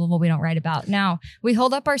outside of Louisville, we don't write about. Now, we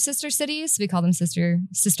hold up our sister cities. We call them sister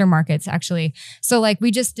markets, actually. So like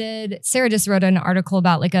Sarah just wrote an article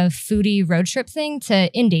about like a foodie road trip thing to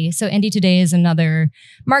Indy. So Indy today is another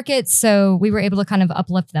market. So we were able to kind of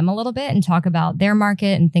uplift them a little bit and talk about their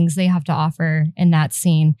market and things they have to offer in that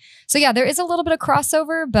scene. So yeah, there is a little bit of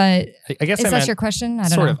crossover, but I guess is I that meant your question? I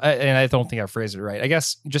don't sort know. of, and I don't think I phrased it right. I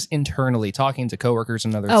guess just internally talking to coworkers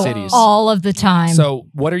in other Oh, cities. all of the time. So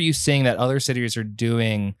what are you seeing that other cities are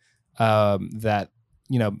doing that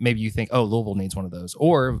maybe you think, oh, Louisville needs one of those,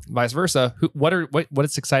 or vice versa? What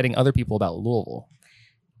is exciting other people about Louisville?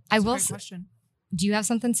 I That's a will. great question. Do you have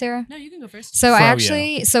something, Sarah? No, you can go first.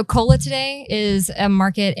 So Cola today is a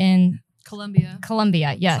market in Columbia.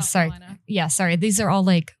 Yes, South sorry. Carolina. Yeah, sorry. These are all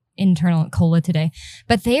like internal Cola today.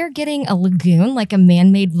 But they are getting a lagoon, like a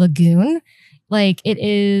man-made lagoon. Like it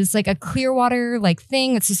is like a Clearwater like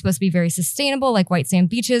thing. It's just supposed to be very sustainable, like white sand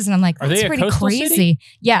beaches. And I'm like, Are that's they a pretty coastal crazy. city?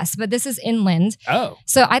 Yes, but this is inland. Oh.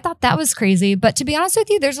 So I thought that was crazy. But to be honest with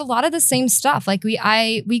you, there's a lot of the same stuff. Like we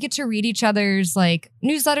get to read each other's like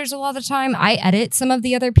newsletters a lot of the time. I edit some of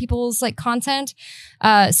the other people's like content.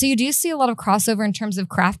 So you do see a lot of crossover in terms of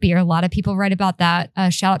craft beer. A lot of people write about that.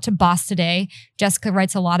 Shout out to Boss Today. Jessica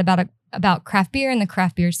writes a lot about craft beer and the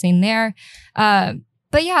craft beer scene there.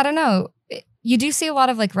 But yeah, I don't know. You do see a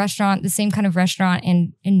lot of like the same kind of restaurant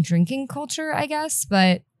and drinking culture, I guess.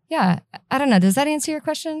 But yeah, I don't know. Does that answer your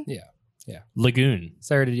question? Lagoon.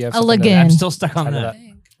 Sarah, did you have A something to lagoon. add? I'm still stuck on How did that.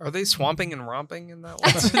 Are they swamping and romping in that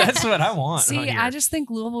one? That's what I want. See, out here. I just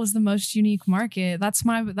think Louisville is the most unique market. That's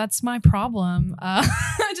my problem.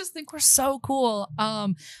 I just think we're so cool.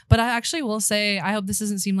 But I actually will say, I hope this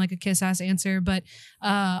doesn't seem like a kiss ass answer, but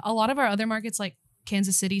a lot of our other markets, like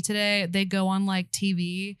Kansas City today, they go on like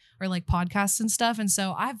TV or like podcasts and stuff. And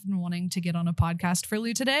so I've been wanting to get on a podcast for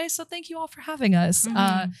Lou today. So thank you all for having us.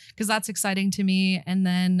 Because that's exciting to me. And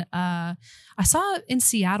then I saw in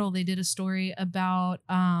Seattle, they did a story about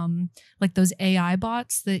like those AI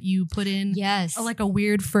bots that you put in Yes. like a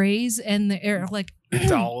weird phrase and they're like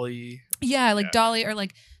Dolly. yeah, like Yeah. Dolly or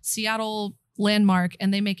like Seattle landmark,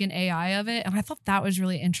 and they make an AI of it. And I thought that was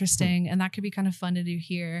really interesting, and that could be kind of fun to do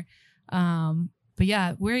here. But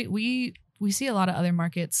yeah, we see a lot of other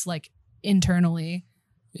markets like internally.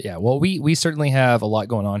 Yeah, well, we certainly have a lot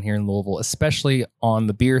going on here in Louisville, especially on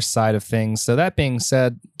the beer side of things. So that being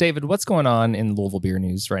said, David, what's going on in Louisville beer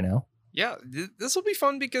news right now? Yeah, this will be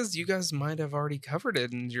fun because you guys might have already covered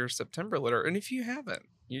it in your September letter, and if you haven't,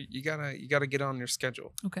 you gotta get on your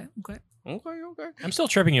schedule. Okay. Okay. I'm still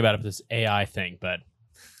tripping about this AI thing, but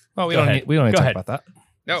Well, we Go don't ahead. need to Go talk ahead. about that.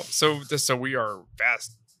 No, so we are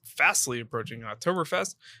fastly approaching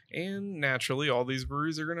Oktoberfest, and naturally, all these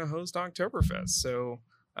breweries are going to host Oktoberfest. So,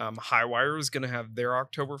 Highwire is going to have their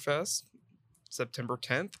Oktoberfest September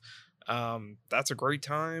 10th. That's a great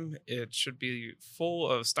time. It should be full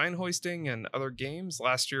of Stein hoisting and other games.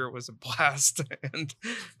 Last year it was a blast, and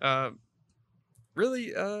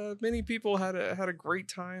really, many people had a great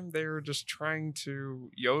time. They were just trying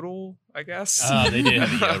to yodel, I guess. they did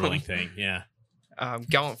have the yodeling thing. Yeah.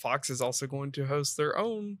 Gallant Fox is also going to host their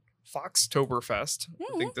own Foxtoberfest.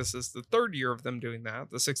 I think this is the third year of them doing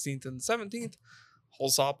that. The 16th and 17th.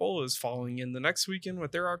 Holzapfel is following in the next weekend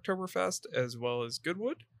with their Oktoberfest, as well as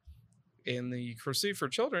Goodwood. And the Crusade for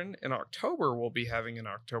Children in October will be having an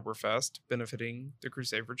Oktoberfest benefiting the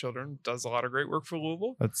Crusade for Children. Does a lot of great work for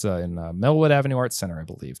Louisville. That's in Melwood Avenue Arts Center, I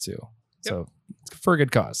believe, too. So it's for a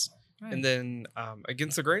good cause. Right And then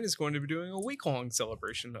Against the Grain is going to be doing a week-long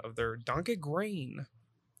celebration of their Donkey Grain,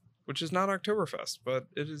 which is not Oktoberfest, but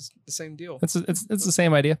it is the same deal. It's the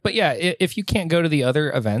same idea. But yeah, if you can't go to the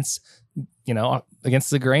other events,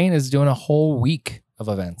 Against the Grain is doing a whole week of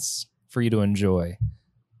events for you to enjoy.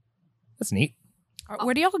 That's neat.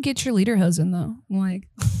 Where do y'all get your lederhosen though? Like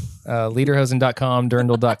Lederhosen.com,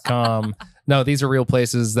 Dirndl.com. No, these are real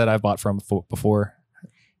places that I've bought from before.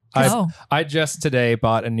 I just today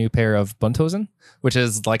bought a new pair of Bunthosen, which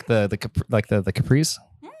is like the capris.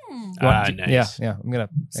 Nice. Yeah. I'm gonna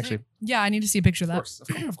actually. Yeah, I need to see a picture of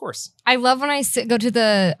that. Of course. I love when I go to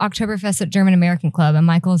the Oktoberfest at German American Club, and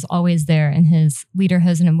Michael's always there in his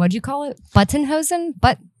lederhosen and what'd you call it? Buttonhosen?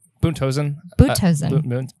 Bunthosen. Bunthosen.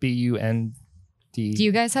 Bund. Do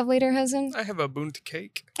you guys have lederhosen? I have a Bunt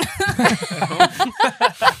cake.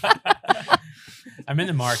 I'm in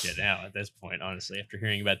the market now at this point, honestly, after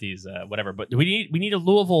hearing about these, whatever. But we need a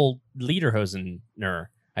Louisville lederhosener,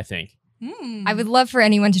 I think. I would love for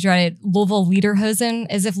anyone to try Louisville lederhosen,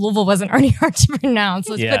 as if Louisville wasn't already hard to pronounce.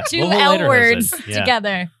 Let's put two Louisville L words lederhosen. Yeah.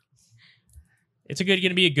 together. It's going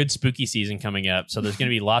to be a good spooky season coming up, so there's going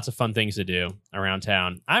to be lots of fun things to do around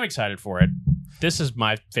town. I'm excited for it. This is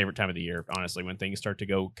my favorite time of the year, honestly, when things start to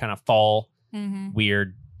go kind of fall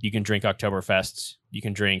weird. You can drink Oktoberfests. You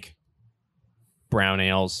can drink brown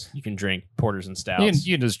ales. You can drink porters and stouts.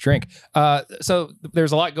 You can just drink. So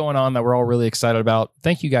there's a lot going on that we're all really excited about.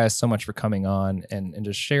 Thank you guys so much for coming on and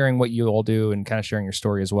just sharing what you all do and kind of sharing your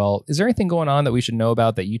story as well. Is there anything going on that we should know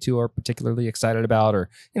about that you two are particularly excited about, or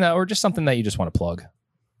or just something that you just want to plug?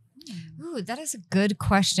 Ooh, that is a good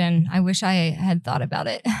question. I wish I had thought about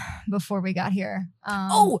it before we got here.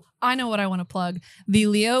 I know what I want to plug. The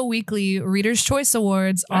Leo Weekly Reader's Choice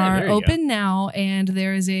Awards are open now, and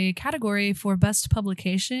there is a category for best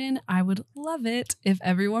publication. I would love it if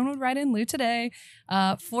everyone would write in Lou today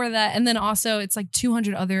for that. And then also it's like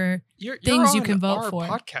 200 other things you can vote for.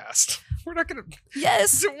 Podcast. We're not going to.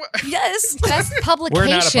 Yes. Yes. Best publication. We're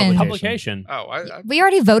not a publication. Oh, we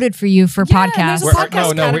already voted for you for podcast. there's a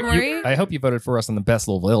podcast category. I hope you voted for us in the best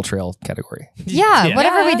Louisville Ale Trail category. Yeah,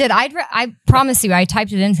 whatever we did. I promise you, I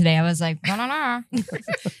typed it in today. I was like, no.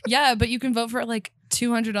 Yeah, but you can vote for like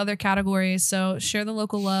 200 other categories. So share the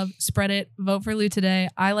local love, spread it, vote for Lou today.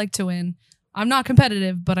 I like to win. I'm not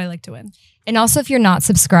competitive, but I like to win. And also, if you're not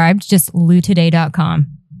subscribed, just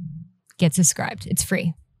loutoday.com. Get subscribed. It's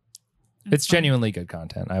free. It's genuinely good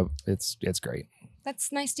content. It's great.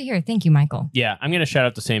 That's nice to hear. Thank you, Michael. Yeah, I'm going to shout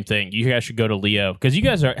out the same thing. You guys should go to Leo because you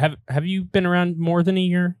guys have you been around more than a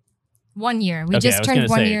year? 1 year. We just turned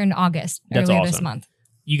 1 year in August earlier this month.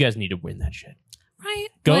 You guys need to win that shit. Right?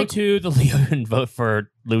 Go to the Leo and vote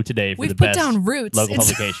for Lou today for the best We've put down roots. local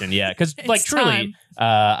publication. Yeah, because like truly,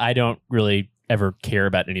 I don't really ever care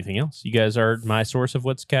about anything else. You guys are my source of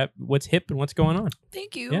what's hip and what's going on.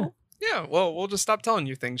 Thank you. Yeah. Yeah, well, we'll just stop telling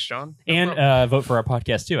you things, John. And vote for our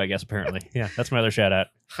podcast too, I guess, apparently. Yeah, that's my other shout out.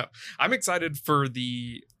 I'm excited for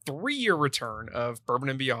the 3-year return of Bourbon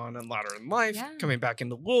and Beyond and Louder in Life coming back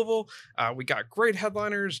into Louisville. We got great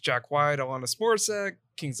headliners: Jack White, Alanis Morissette,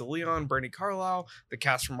 Kings of Leon, Brandy Carlisle. The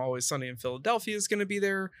cast from Always Sunny in Philadelphia is going to be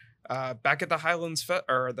there. Back at the Highlands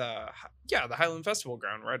the Highland Festival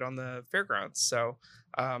ground right on the fairgrounds. So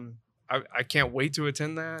I can't wait to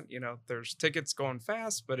attend that. There's tickets going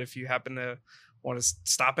fast, but if you happen to want to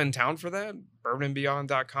stop in town for that,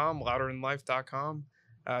 bourbonandbeyond.com, louderinlife.com.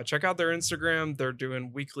 Check out their Instagram. They're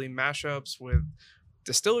doing weekly mashups with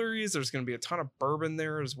distilleries. There's going to be a ton of bourbon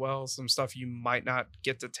there as well. Some stuff you might not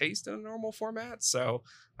get to taste in a normal format. So,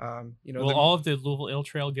 will all of the Louisville Ale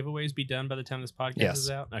Trail giveaways be done by the time this podcast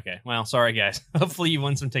is out? Okay. Well, sorry guys. Hopefully you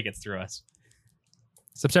won some tickets through us.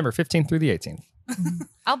 September 15th through the 18th.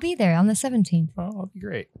 I'll be there on the 17th. Oh, that'll be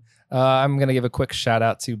great. I'm going to give a quick shout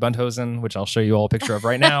out to Bunthosen, which I'll show you all a picture of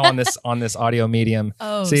right now on this audio medium.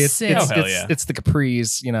 Oh, see, sick. It's the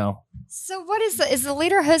capris, So what is the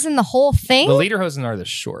lederhosen the whole thing? The lederhosen are the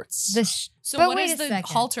shorts. So but what wait is a the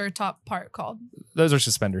second. halter top part called? Those are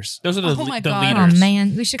suspenders. Those are Oh my the God. leaders. Oh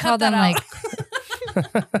man, we should call Cut them that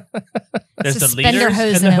like There's the suspender leaders and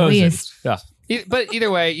hosen the at hosens. least. Yeah. But either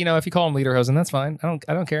way, if you call them lederhosen, that's fine. I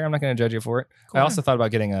don't care. I'm not going to judge you for it. Cool. I also thought about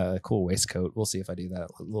getting a cool waistcoat. We'll see if I do that.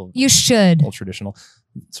 A little You should. old traditional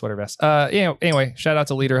sweater vest. Anyway, shout out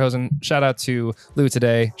to Lederhosen. Shout out to Lou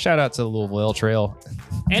today. Shout out to the Louisville Ale Trail.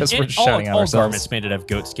 And, Because we're and shouting out all ourselves. garments made out of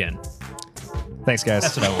goat skin. Thanks, guys.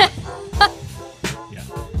 That's what I want. Yeah.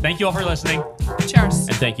 Thank you all for listening, Cheers.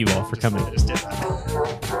 and thank you all for coming.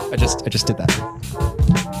 I just did that.